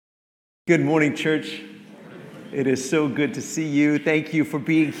Good morning, church. It is so good to see you. Thank you for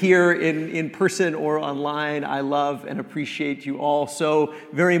being here in person or online. I love and appreciate you all so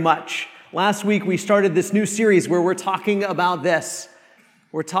very much. Last week, we started this new series where we're talking about this.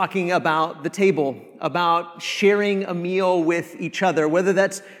 We're talking about the table, about sharing a meal with each other, whether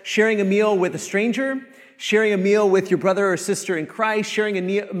that's sharing a meal with a stranger, sharing a meal with your brother or sister in Christ, sharing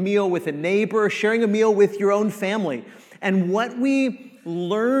a meal with a neighbor, sharing a meal with your own family. And what we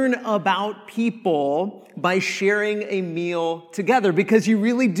learn about people by sharing a meal together, because you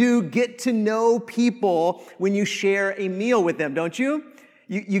really do get to know people when you share a meal with them, don't you?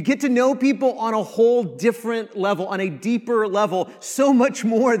 You get to know people on a whole different level, on a deeper level, so much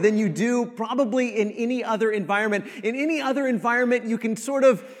more than you do probably in any other environment. In any other environment, you can sort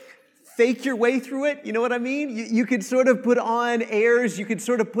of fake your way through it. You know what I mean? You can sort of put on airs. You can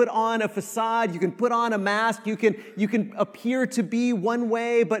sort of put on a facade. You can put on a mask. You can appear to be one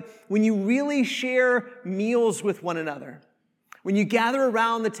way. But when you really share meals with one another, when you gather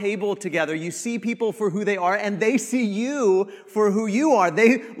around the table together, you see people for who they are, and they see you for who you are.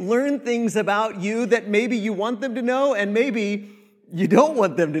 They learn things about you that maybe you want them to know, and maybe you don't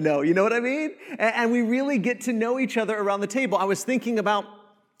want them to know. You know what I mean? And we really get to know each other around the table. I was thinking about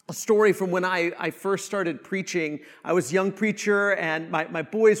a story from when I first started preaching. I was a young preacher, and my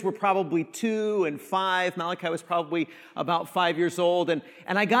boys were probably 2 and 5. Malachi was probably about 5 years old. And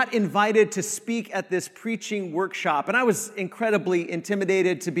I got invited to speak at this preaching workshop. And I was incredibly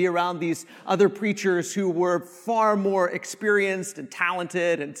intimidated to be around these other preachers who were far more experienced and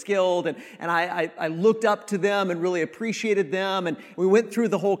talented and skilled. And I looked up to them and really appreciated them. And we went through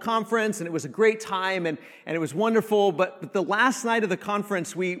the whole conference, and it was a great time, and it was wonderful. But the last night of the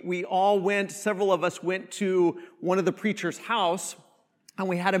conference, we all went, several of us went to one of the preacher's house, and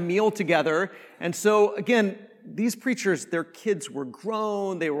we had a meal together. And so, again, these preachers, their kids were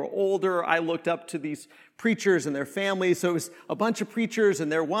grown, they were older. I looked up to these preachers and their families. So it was a bunch of preachers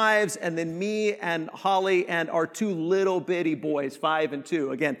and their wives, and then me and Holly and our 2 little bitty boys, 5 and 2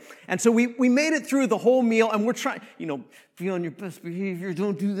 again. And so we made it through the whole meal, and we're trying, be on your best behavior,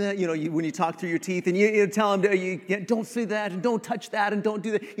 don't do that, when you talk through your teeth, and you tell them, don't say that, and don't touch that, and don't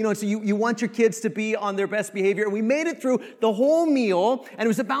do that. So you want your kids to be on their best behavior. And we made it through the whole meal, and it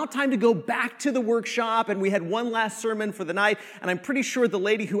was about time to go back to the workshop, and we had one last sermon for the night, and I'm pretty sure the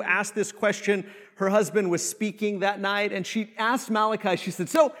lady who asked this question, her husband was speaking that night, and she asked Malachi, she said,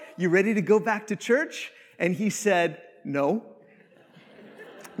 "So, you ready to go back to church?" And he said, "No."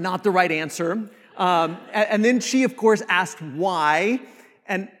 Not the right answer. And then she, of course, asked why.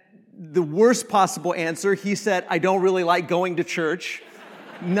 And the worst possible answer, he said, "I don't really like going to church."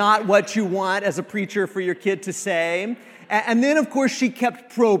 Not what you want as a preacher for your kid to say. And then, of course, she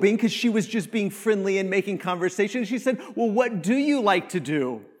kept probing because she was just being friendly and making conversation. She said, "Well, what do you like to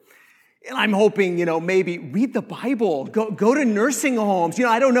do?" And I'm hoping, maybe read the Bible, go to nursing homes,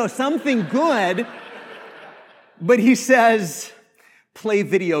 I don't know, something good. But he says, "Play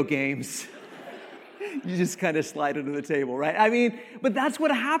video games." You just kind of slide under the table, right? I mean, but that's what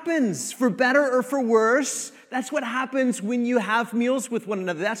happens, for better or for worse. That's what happens when you have meals with one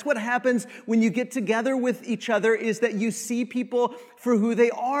another. That's what happens when you get together with each other, is that you see people for who they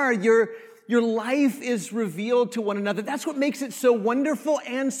are. Your life is revealed to one another. That's what makes it so wonderful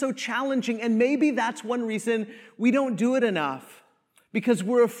and so challenging. And maybe that's one reason we don't do it enough, because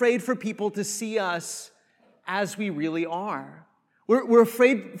we're afraid for people to see us as we really are. We're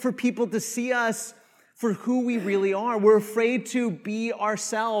afraid for people to see us for who we really are. We're afraid to be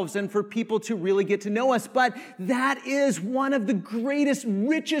ourselves and for people to really get to know us. But that is one of the greatest,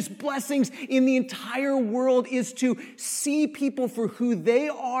 richest blessings in the entire world, is to see people for who they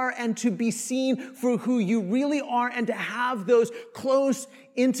are and to be seen for who you really are, and to have those close,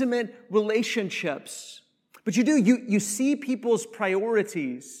 intimate relationships. But you see people's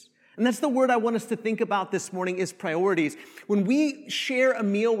priorities. And that's the word I want us to think about this morning, is priorities. When we share a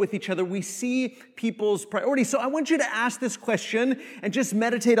meal with each other, we see people's priorities. So I want you to ask this question and just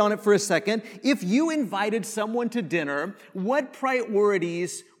meditate on it for a second. If you invited someone to dinner, what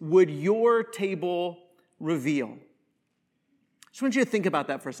priorities would your table reveal? Just want you to think about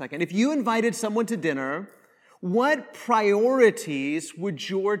that for a second. If you invited someone to dinner, what priorities would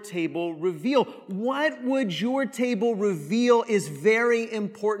your table reveal? What would your table reveal is very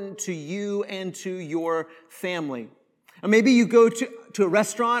important to you and to your family? Or maybe you go to a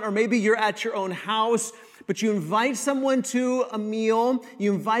restaurant, or maybe you're at your own house, but you invite someone to a meal.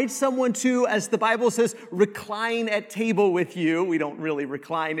 You invite someone to, as the Bible says, recline at table with you. We don't really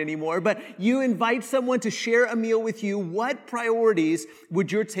recline anymore, but you invite someone to share a meal with you. What priorities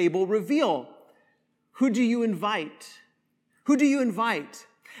would your table reveal? Who do you invite? Who do you invite?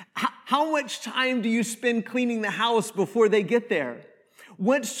 How much time do you spend cleaning the house before they get there?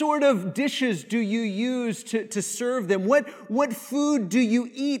 What sort of dishes do you use to serve them? What food do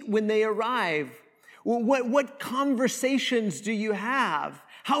you eat when they arrive? What conversations do you have?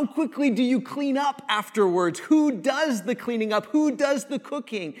 How quickly do you clean up afterwards? Who does the cleaning up? Who does the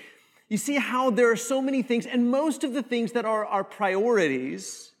cooking? You see how there are so many things, and most of the things that are our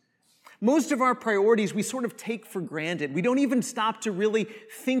priorities, most of our priorities we sort of take for granted. We don't even stop to really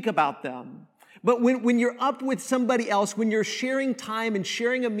think about them. But when you're up with somebody else, when you're sharing time and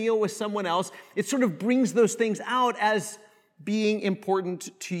sharing a meal with someone else, it sort of brings those things out as being important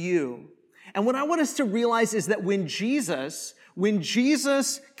to you. And what I want us to realize is that when Jesus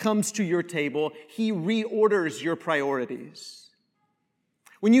comes to your table, he reorders your priorities.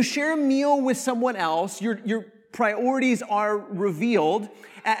 When you share a meal with someone else, your priorities are revealed.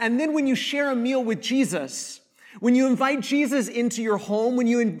 And then when you share a meal with Jesus, when you invite Jesus into your home, when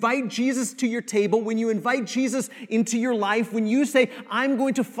you invite Jesus to your table, when you invite Jesus into your life, when you say, I'm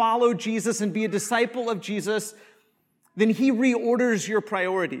going to follow Jesus and be a disciple of Jesus, then he reorders your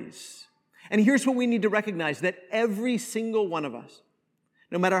priorities. And here's what we need to recognize, that every single one of us,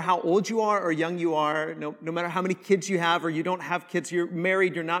 no matter how old you are or young you are, no matter how many kids you have or you don't have kids, you're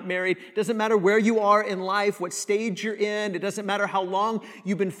married, you're not married, it doesn't matter where you are in life, what stage you're in, it doesn't matter how long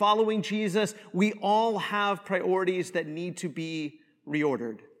you've been following Jesus, we all have priorities that need to be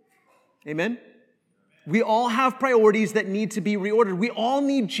reordered. Amen? We all have priorities that need to be reordered. We all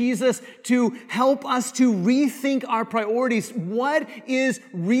need Jesus to help us to rethink our priorities. What is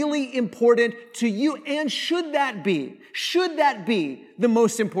really important to you? And should that be the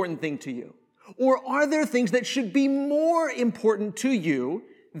most important thing to you? Or are there things that should be more important to you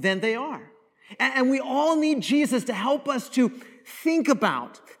than they are? And we all need Jesus to help us to think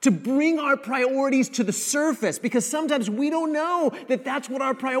about, to bring our priorities to the surface, because sometimes we don't know that that's what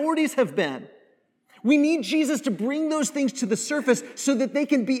our priorities have been. We need Jesus to bring those things to the surface so that they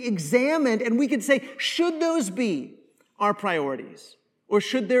can be examined and we can say, should those be our priorities? Or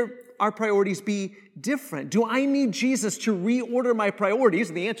should our priorities be different? Do I need Jesus to reorder my priorities?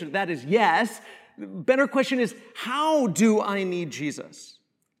 And the answer to that is yes. The better question is, how do I need Jesus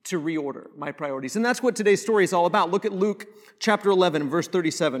to reorder my priorities? And that's what today's story is all about. Look at Luke chapter 11 and verse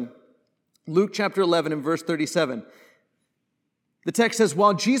 37. Luke chapter 11 and verse 37. The text says,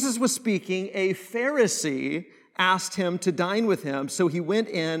 while Jesus was speaking, a Pharisee asked him to dine with him, so he went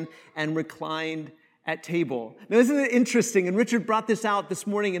in and reclined at table. Now, isn't it interesting? And Richard brought this out this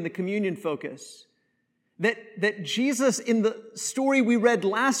morning in the communion focus, that Jesus, in the story we read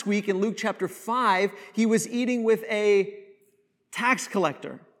last week in Luke chapter 5, he was eating with a tax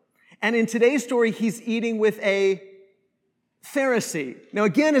collector. And in today's story, he's eating with a Pharisee. Now,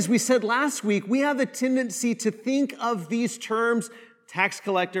 again, as we said last week, we have a tendency to think of these terms, tax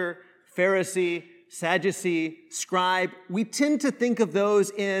collector, Pharisee, Sadducee, scribe. We tend to think of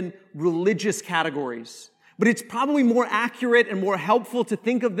those in religious categories. But it's probably more accurate and more helpful to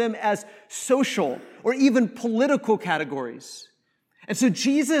think of them as social or even political categories. And so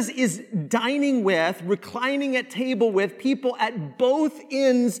Jesus is dining with, reclining at table with people at both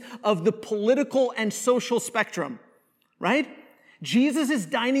ends of the political and social spectrum. Right? Jesus is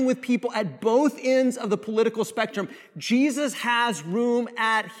dining with people at both ends of the political spectrum. Jesus has room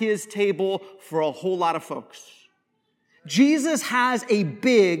at his table for a whole lot of folks. Jesus has a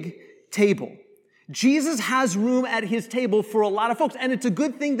big table. Jesus has room at his table for a lot of folks. And it's a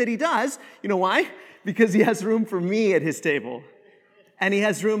good thing that he does. You know why? Because he has room for me at his table. And he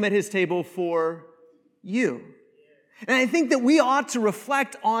has room at his table for you. And I think that we ought to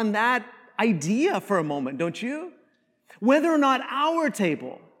reflect on that idea for a moment, don't you? Whether or not our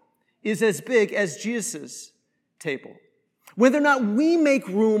table is as big as Jesus' table. Whether or not we make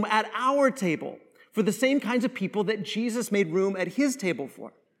room at our table for the same kinds of people that Jesus made room at his table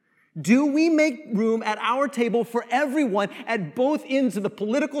for. Do we make room at our table for everyone at both ends of the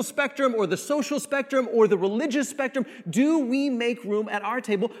political spectrum or the social spectrum or the religious spectrum? Do we make room at our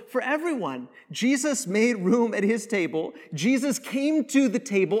table for everyone? Jesus made room at his table. Jesus came to the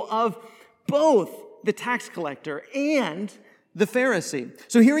table of both the tax collector and the Pharisee.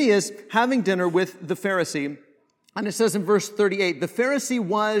 So here he is having dinner with the Pharisee. And it says in verse 38, the Pharisee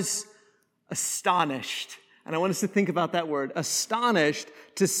was astonished. And I want us to think about that word, astonished,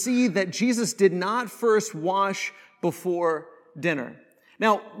 to see that Jesus did not first wash before dinner.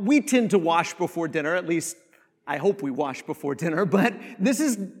 Now, we tend to wash before dinner, at least I hope we wash before dinner, but this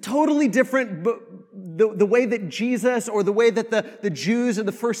is totally different. The way that Jesus or the way that the Jews in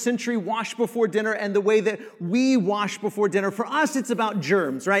the first century washed before dinner and the way that we wash before dinner, for us, it's about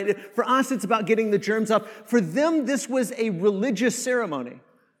germs, right? For us, it's about getting the germs off. For them, this was a religious ceremony.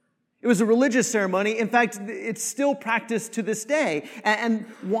 It was a religious ceremony. In fact, it's still practiced to this day. And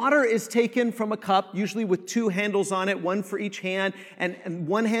water is taken from a cup, usually with two handles on it, one for each hand. And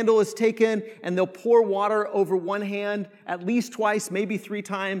one handle is taken, and they'll pour water over one hand at least twice, maybe 3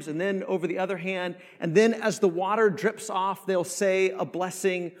 times, and then over the other hand. And then as the water drips off, they'll say a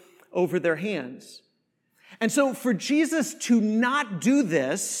blessing over their hands. And so for Jesus to not do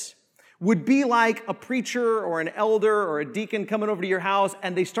this would be like a preacher or an elder or a deacon coming over to your house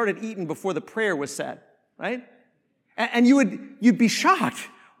and they started eating before the prayer was said, right? And you'd be shocked.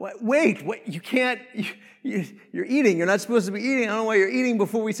 Wait, you can't, you're eating. You're not supposed to be eating. I don't know why you're eating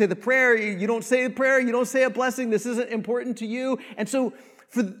before we say the prayer. You don't say the prayer. You don't say a blessing. This isn't important to you. And so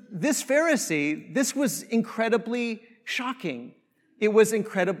for this Pharisee, this was incredibly shocking. It was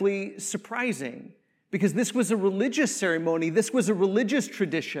incredibly surprising because this was a religious ceremony. This was a religious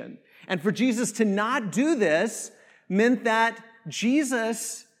tradition. And for Jesus to not do this meant that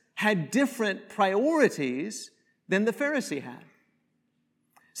Jesus had different priorities than the Pharisee had.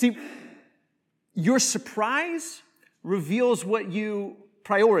 See, your surprise reveals what you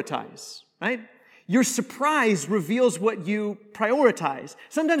prioritize, right? Your surprise reveals what you prioritize.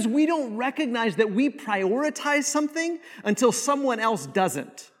 Sometimes we don't recognize that we prioritize something until someone else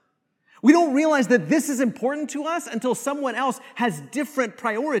doesn't. We don't realize that this is important to us until someone else has different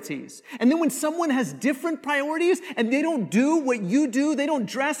priorities. And then when someone has different priorities and they don't do what you do, they don't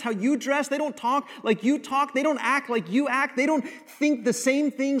dress how you dress, they don't talk like you talk, they don't act like you act, they don't think the same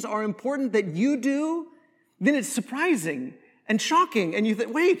things are important that you do, then it's surprising and shocking. And you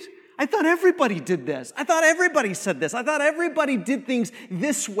think, wait, I thought everybody did this. I thought everybody said this. I thought everybody did things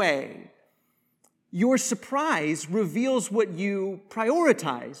this way. Your surprise reveals what you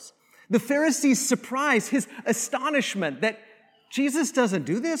prioritize. The Pharisee's surprise, his astonishment that Jesus doesn't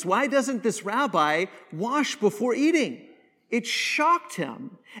do this. Why doesn't this rabbi wash before eating? It shocked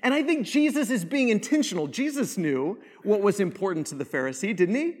him. And I think Jesus is being intentional. Jesus knew what was important to the Pharisee,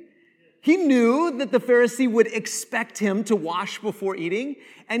 didn't he? He knew that the Pharisee would expect him to wash before eating,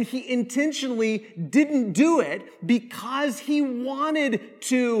 and he intentionally didn't do it because he wanted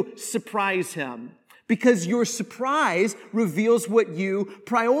to surprise him. Because your surprise reveals what you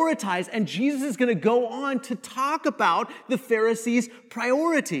prioritize. And Jesus is going to go on to talk about the Pharisees'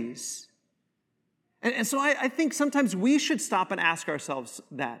 priorities. And so I think sometimes we should stop and ask ourselves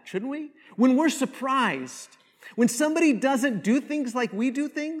that, shouldn't we? When we're surprised, when somebody doesn't do things like we do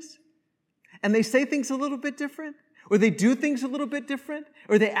things, and they say things a little bit different, or they do things a little bit different,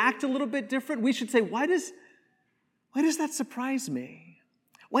 or they act a little bit different, we should say, why does that surprise me?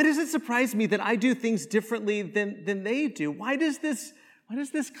 Why does it surprise me that I do things differently than they do? Why does this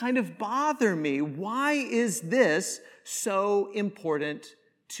kind of bother me? Why is this so important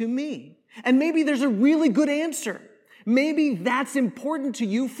to me? And maybe there's a really good answer. Maybe that's important to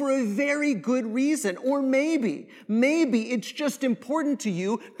you for a very good reason. Or maybe it's just important to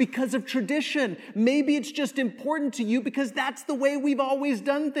you because of tradition. Maybe it's just important to you because that's the way we've always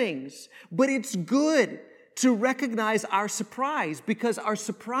done things. But it's good to recognize our surprise because our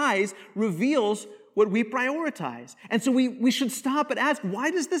surprise reveals what we prioritize. And so we should stop and ask,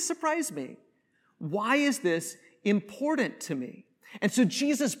 why does this surprise me? Why is this important to me? And so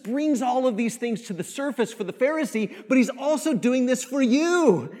Jesus brings all of these things to the surface for the Pharisee, but he's also doing this for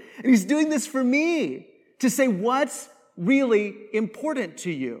you. And he's doing this for me to say what's really important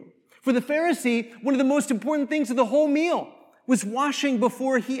to you. For the Pharisee, one of the most important things of the whole meal was washing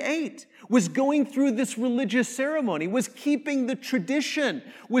before he ate, was going through this religious ceremony, was keeping the tradition,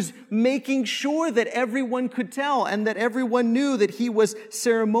 was making sure that everyone could tell and that everyone knew that he was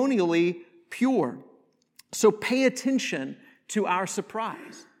ceremonially pure. So pay attention to our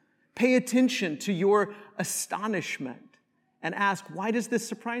surprise. Pay attention to your astonishment and ask, why does this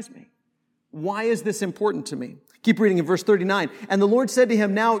surprise me? Why is this important to me? Keep reading in verse 39. And the Lord said to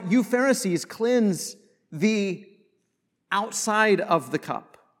him, now you Pharisees cleanse the outside of the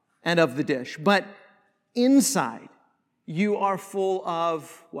cup and of the dish, but inside you are full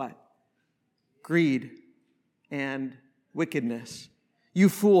of what? Greed and wickedness. You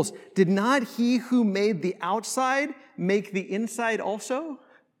fools, did not he who made the outside make the inside also?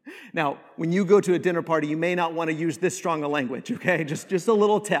 Now, when you go to a dinner party, you may not want to use this strong a language, okay? Just a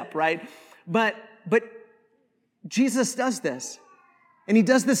little tip, right? But Jesus does this. And he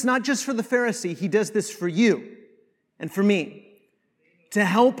does this not just for the Pharisee, he does this for you and for me to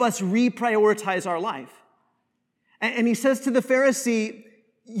help us reprioritize our life. And he says to the Pharisee,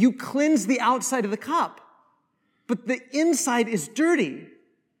 you cleanse the outside of the cup, but the inside is dirty.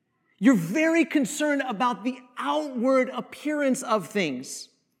 You're very concerned about the outward appearance of things.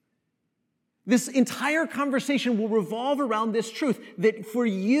 This entire conversation will revolve around this truth that for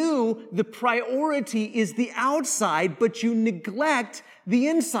you, the priority is the outside, but you neglect the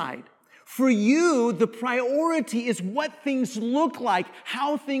inside. For you, the priority is what things look like,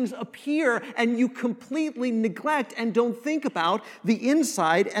 how things appear, and you completely neglect and don't think about the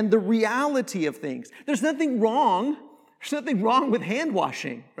inside and the reality of things. There's nothing wrong with hand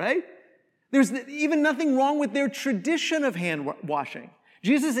washing, right? There's even nothing wrong with their tradition of hand washing.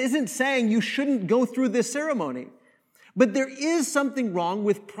 Jesus isn't saying you shouldn't go through this ceremony. But there is something wrong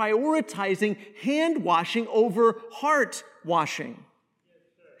with prioritizing hand washing over heart washing.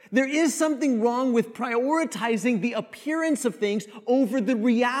 There is something wrong with prioritizing the appearance of things over the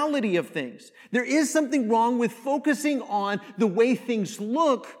reality of things. There is something wrong with focusing on the way things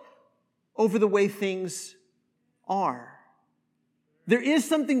look over the way things are. There is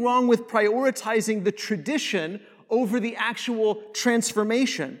something wrong with prioritizing the tradition over the actual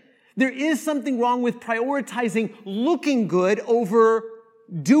transformation. There is something wrong with prioritizing looking good over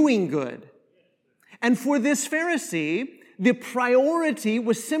doing good. And for this Pharisee, the priority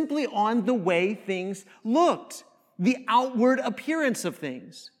was simply on the way things looked, the outward appearance of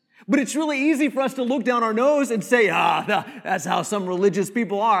things. But it's really easy for us to look down our nose and say, that's how some religious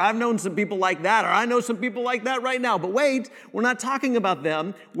people are. I've known some people like that, or I know some people like that right now. But wait, we're not talking about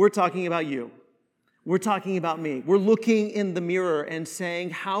them. We're talking about you. We're talking about me. We're looking in the mirror and saying,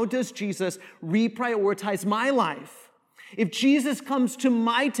 how does Jesus reprioritize my life? If Jesus comes to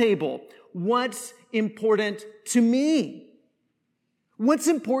my table, what's important to me? What's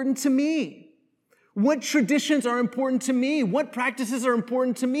important to me? What traditions are important to me? What practices are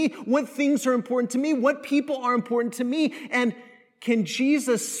important to me? What things are important to me? What people are important to me? And can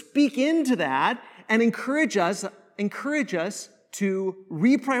Jesus speak into that and encourage us to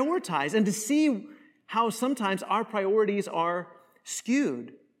reprioritize and to see how sometimes our priorities are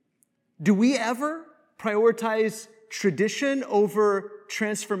skewed? Do we ever prioritize tradition over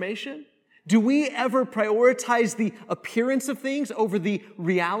transformation? Do we ever prioritize the appearance of things over the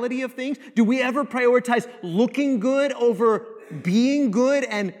reality of things? Do we ever prioritize looking good over being good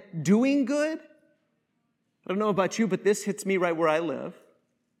and doing good? I don't know about you, but this hits me right where I live.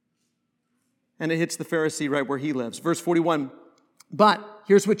 And it hits the Pharisee right where he lives. Verse 41, but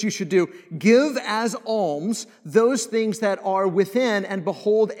here's what you should do. Give as alms those things that are within, and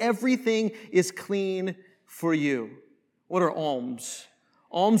behold, everything is clean for you. What are alms?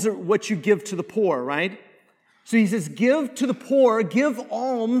 Alms are what you give to the poor, right? So he says, give to the poor, give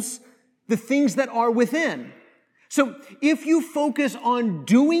alms the things that are within. So if you focus on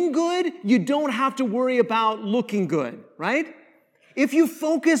doing good, you don't have to worry about looking good, right? If you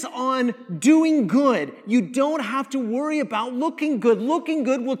focus on doing good, you don't have to worry about looking good. Looking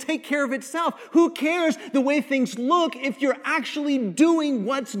good will take care of itself. Who cares the way things look if you're actually doing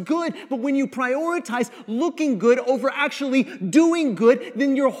what's good? But when you prioritize looking good over actually doing good,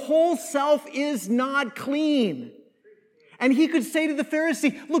 then your whole self is not clean. And he could say to the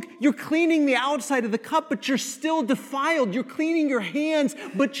Pharisee, look, you're cleaning the outside of the cup, but you're still defiled. You're cleaning your hands,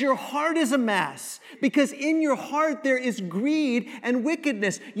 but your heart is a mess. Because in your heart there is greed and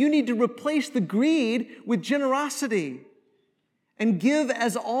wickedness. You need to replace the greed with generosity and give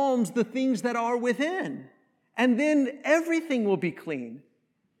as alms the things that are within. And then everything will be clean.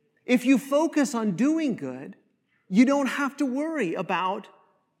 If you focus on doing good, you don't have to worry about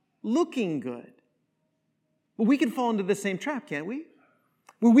looking good. But we can fall into the same trap, can't we?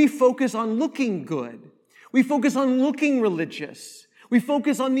 Where we focus on looking good. We focus on looking religious. We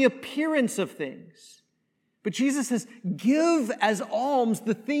focus on the appearance of things. But Jesus says, give as alms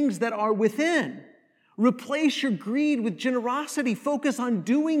the things that are within. Replace your greed with generosity. Focus on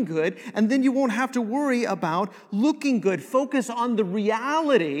doing good, and then you won't have to worry about looking good. Focus on the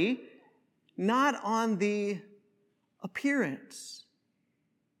reality, not on the appearance.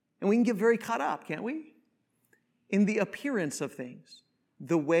 And we can get very caught up, can't we? In the appearance of things,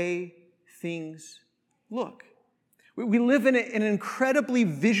 the way things look. We live in an incredibly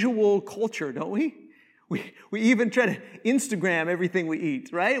visual culture, don't we? We even try to Instagram everything we eat,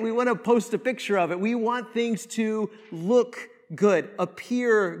 right? We want to post a picture of it. We want things to look good,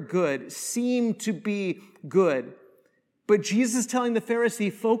 appear good, seem to be good. But Jesus is telling the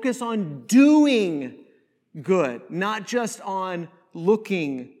Pharisee, focus on doing good, not just on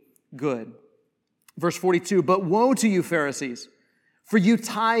looking good. Verse 42, but woe to you, Pharisees, for you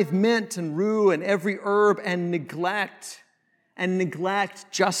tithe mint and rue and every herb and neglect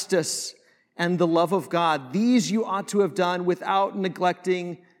justice and the love of God. These you ought to have done without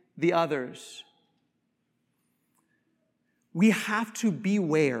neglecting the others. We have to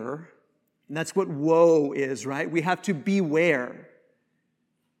beware, and that's what woe is, right? We have to beware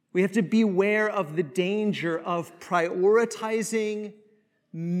We have to beware of the danger of prioritizing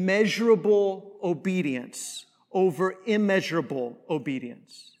measurable obedience over immeasurable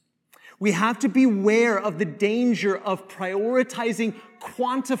obedience. We have to beware of the danger of prioritizing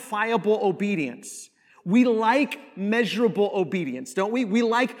quantifiable obedience. We like measurable obedience, don't we? We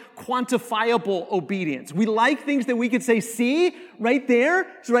like quantifiable obedience. We like things that we could say, see, right there,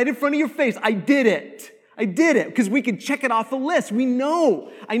 it's right in front of your face. I did it, because we can check it off the list.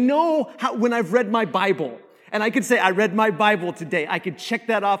 I know how, when I've read my Bible, and I could say, I read my Bible today. I could check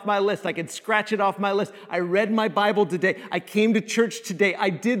that off my list. I could scratch it off my list. I read my Bible today. I came to church today. I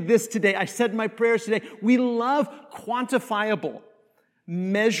did this today. I said my prayers today. We love quantifiable,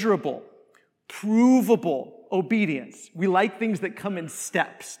 measurable, provable obedience. We like things that come in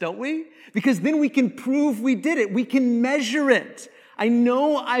steps, don't we? Because then we can prove we did it. We can measure it. I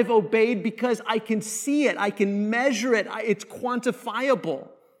know I've obeyed because I can see it. I can measure it. It's quantifiable.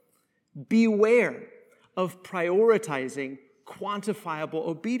 Beware of prioritizing quantifiable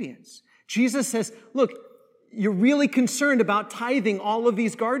obedience. Jesus says, look, you're really concerned about tithing all of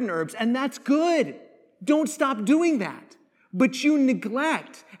these garden herbs, and that's good. Don't stop doing that. But you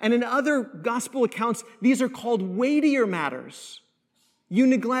neglect, and in other gospel accounts, these are called weightier matters. You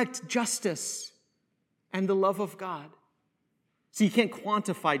neglect justice and the love of God. So you can't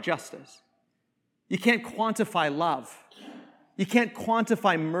quantify justice. You can't quantify love. You can't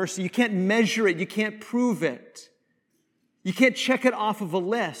quantify mercy. You can't measure it. You can't prove it. You can't check it off of a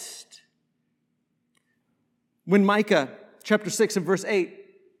list. When Micah chapter 6 and verse 8,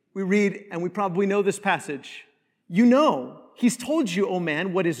 we read, and we probably know this passage, you know, he's told you, O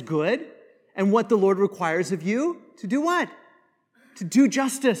man, what is good and what the Lord requires of you. To do what? To do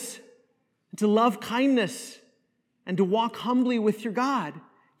justice, to love kindness, and to walk humbly with your God.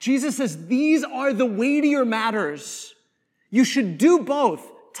 Jesus says these are the weightier matters. You should do both,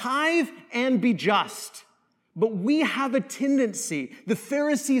 tithe and be just. But we have a tendency, the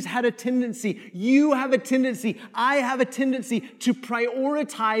Pharisees had a tendency, you have a tendency, I have a tendency to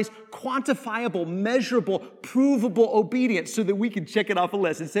prioritize quantifiable, measurable, provable obedience so that we can check it off a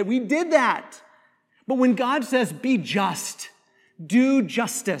list and say, we did that. But when God says, be just, do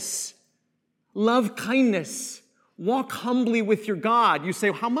justice, love kindness, walk humbly with your God, you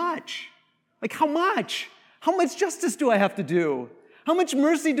say, how much? Like, how much? How much justice do I have to do? How much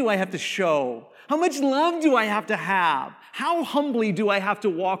mercy do I have to show? How much love do I have to have? How humbly do I have to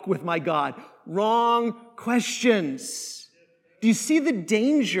walk with my God? Wrong questions. Do you see the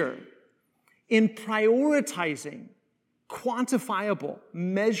danger in prioritizing quantifiable,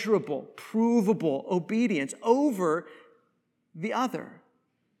 measurable, provable obedience over the other?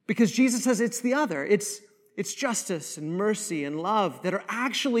 Because Jesus says it's the other. It's justice and mercy and love that are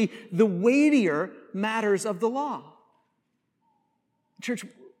actually the weightier matters of the law. Church,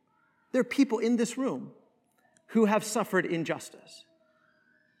 there are people in this room who have suffered injustice.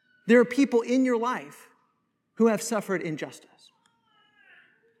 There are people in your life who have suffered injustice.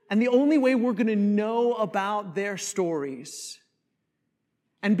 And the only way we're going to know about their stories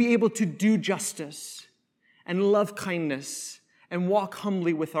and be able to do justice and love kindness and walk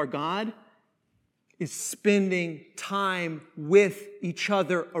humbly with our God is spending time with each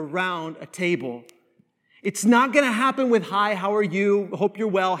other around a table. It's not going to happen with, hi, how are you? Hope you're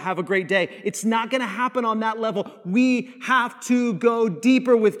well. Have a great day. It's not going to happen on that level. We have to go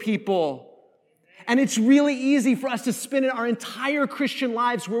deeper with people. And it's really easy for us to spend our entire Christian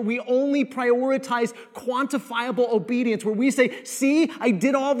lives where we only prioritize quantifiable obedience, where we say, see, I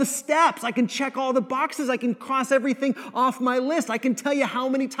did all the steps. I can check all the boxes. I can cross everything off my list. I can tell you how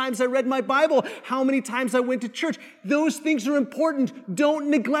many times I read my Bible, how many times I went to church. Those things are important. Don't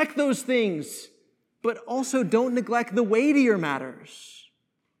neglect those things. But also don't neglect the weightier matters.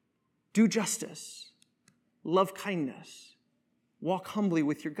 Do justice. Love kindness. Walk humbly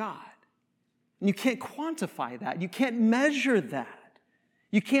with your God. And you can't quantify that. You can't measure that.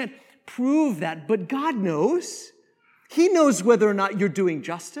 You can't prove that. But God knows. He knows whether or not you're doing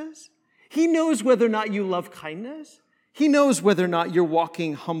justice. He knows whether or not you love kindness. He knows whether or not you're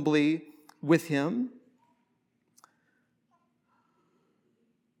walking humbly with Him.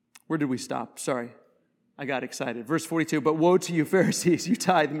 Where did we stop? Sorry. I got excited. Verse 42, but woe to you, Pharisees, you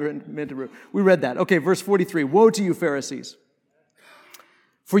tithe mint and rue. We read that. Okay, verse 43, woe to you, Pharisees,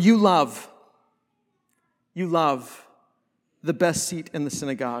 for you love the best seat in the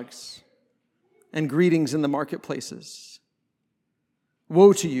synagogues and greetings in the marketplaces.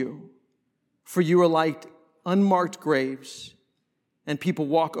 Woe to you, for you are like unmarked graves, and people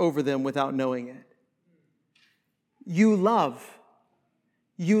walk over them without knowing it. You love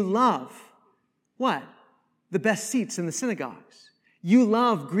what? The best seats in the synagogues. You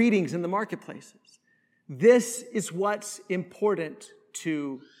love greetings in the marketplaces. This is what's important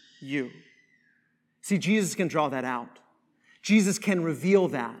to you. See, Jesus can draw that out. Jesus can reveal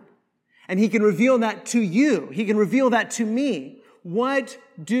that. And he can reveal that to you. He can reveal that to me. What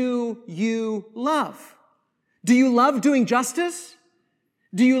do you love? Do you love doing justice?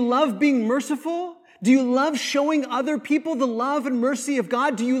 Do you love being merciful? Do you love showing other people the love and mercy of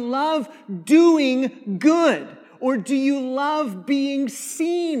God? Do you love doing good? Or do you love being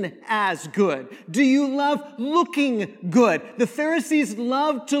seen as good? Do you love looking good? The Pharisees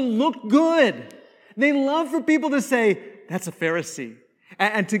loved to look good. They love for people to say, that's a Pharisee,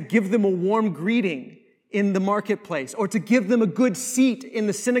 and to give them a warm greeting in the marketplace, or to give them a good seat in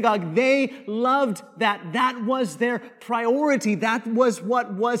the synagogue. They loved that. That was their priority. That was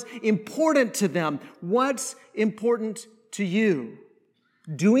what was important to them. What's important to you?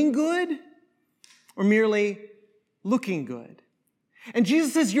 Doing good or merely looking good? And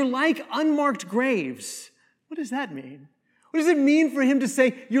Jesus says, you're like unmarked graves. What does that mean? What does it mean for him to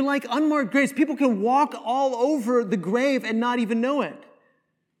say, you're like unmarked graves? People can walk all over the grave and not even know it.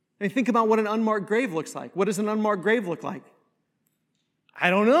 I mean, think about what an unmarked grave looks like. What does an unmarked grave look like? I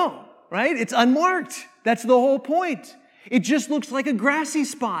don't know, right? It's unmarked. That's the whole point. It just looks like a grassy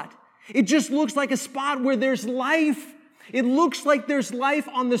spot. It just looks like a spot where there's life. It looks like there's life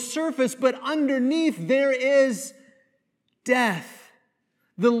on the surface, but underneath there is death.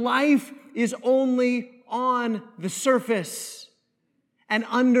 The life is only on the surface. And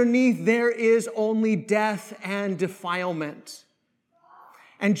underneath there is only death and defilement.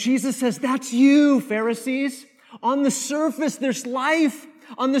 And Jesus says, that's you, Pharisees. On the surface, there's life.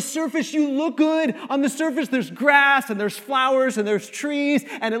 On the surface, you look good. On the surface, there's grass and there's flowers and there's trees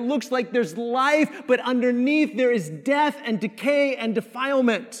and it looks like there's life, but underneath there is death and decay and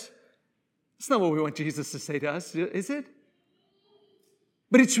defilement. That's not what we want Jesus to say to us, is it?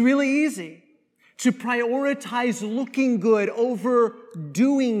 But it's really easy to prioritize looking good over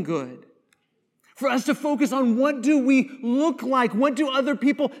doing good. For us to focus on what do we look like? What do other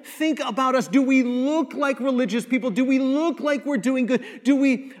people think about us? Do we look like religious people? Do we look like we're doing good? Do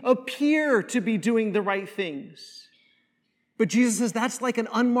we appear to be doing the right things? But Jesus says that's like an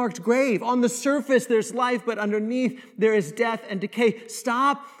unmarked grave. On the surface, there's life, but underneath, there is death and decay.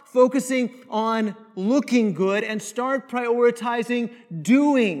 Stop focusing on looking good and start prioritizing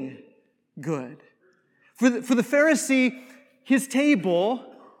doing good. For the Pharisee, his table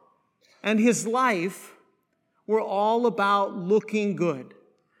and his life were all about looking good,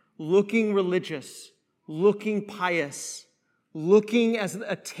 looking religious, looking pious, looking as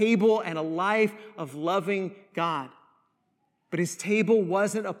a table and a life of loving God. But his table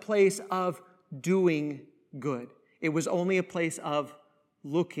wasn't a place of doing good. It was only a place of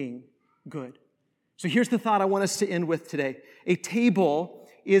looking good. So here's the thought I want us to end with today. A table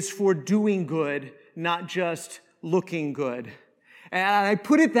is for doing good, not just looking good. And I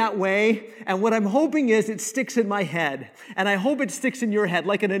put it that way, and what I'm hoping is it sticks in my head. And I hope it sticks in your head,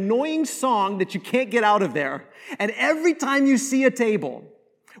 like an annoying song that you can't get out of there. And every time you see a table,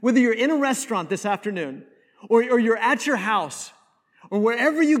 whether you're in a restaurant this afternoon, or you're at your house, or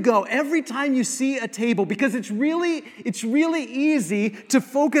wherever you go, every time you see a table, because it's really easy to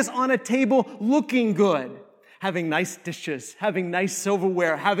focus on a table looking good. Having nice dishes, having nice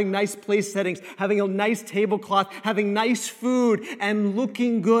silverware, having nice place settings, having a nice tablecloth, having nice food, and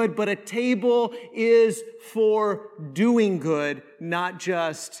looking good. But a table is for doing good, not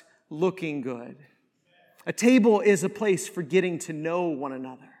just looking good. A table is a place for getting to know one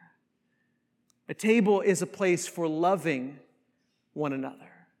another. A table is a place for loving one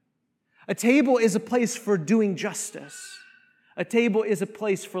another. A table is a place for doing justice. A table is a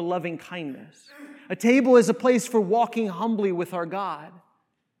place for loving kindness. A table is a place for walking humbly with our God.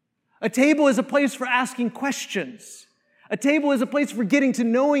 A table is a place for asking questions. A table is a place for getting to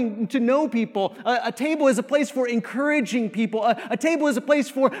know people. A table is a place for encouraging people. A table is a place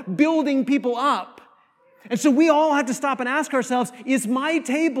for building people up. And so we all have to stop and ask ourselves, is my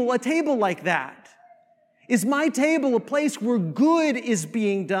table a table like that? Is my table a place where good is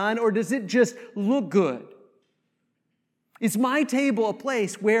being done, or does it just look good? Is my table a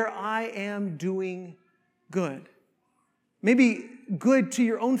place where I am doing good? Maybe good to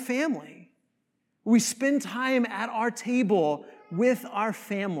your own family. We spend time at our table with our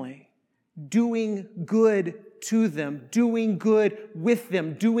family, doing good to them, doing good with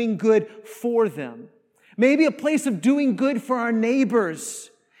them, doing good for them. Maybe a place of doing good for our neighbors,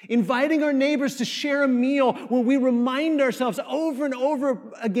 inviting our neighbors to share a meal where we remind ourselves over and over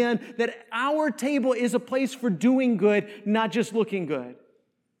again that our table is a place for doing good, not just looking good.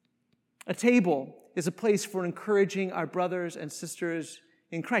 A table is a place for encouraging our brothers and sisters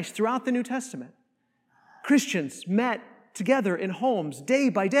in Christ. Throughout the New Testament, Christians met together in homes day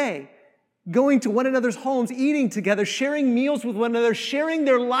by day, going to one another's homes, eating together, sharing meals with one another, sharing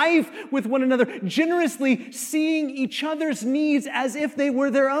their life with one another, generously seeing each other's needs as if they were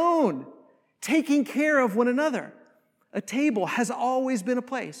their own, taking care of one another. A table has always been a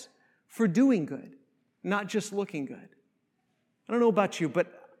place for doing good, not just looking good. I don't know about you, but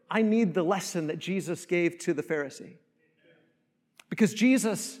I need the lesson that Jesus gave to the Pharisee. Because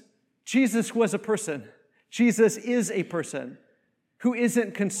Jesus was a person. Jesus is a person who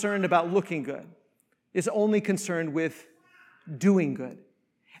isn't concerned about looking good, is only concerned with doing good.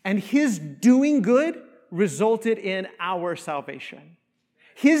 And his doing good resulted in our salvation.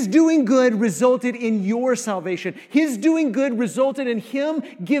 His doing good resulted in your salvation. His doing good resulted in him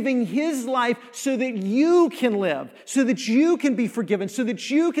giving his life so that you can live, so that you can be forgiven, so that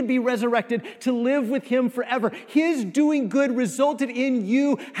you can be resurrected to live with him forever. His doing good resulted in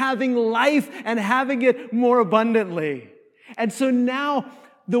you having life and having it more abundantly. And so now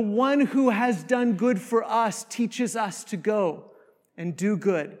the one who has done good for us teaches us to go and do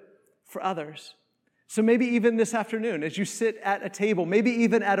good for others. So maybe even this afternoon, as you sit at a table, maybe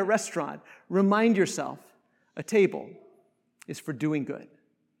even at a restaurant, remind yourself, a table is for doing good,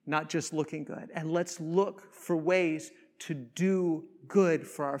 not just looking good. And let's look for ways to do good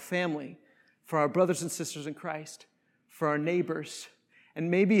for our family, for our brothers and sisters in Christ, for our neighbors.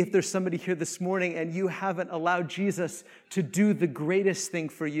 And maybe if there's somebody here this morning and you haven't allowed Jesus to do the greatest thing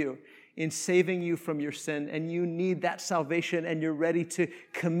for you, in saving you from your sin, and you need that salvation and you're ready to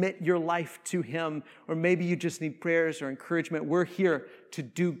commit your life to him, or maybe you just need prayers or encouragement, we're here to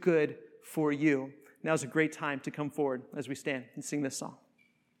do good for you. Now's a great time to come forward as we stand and sing this song.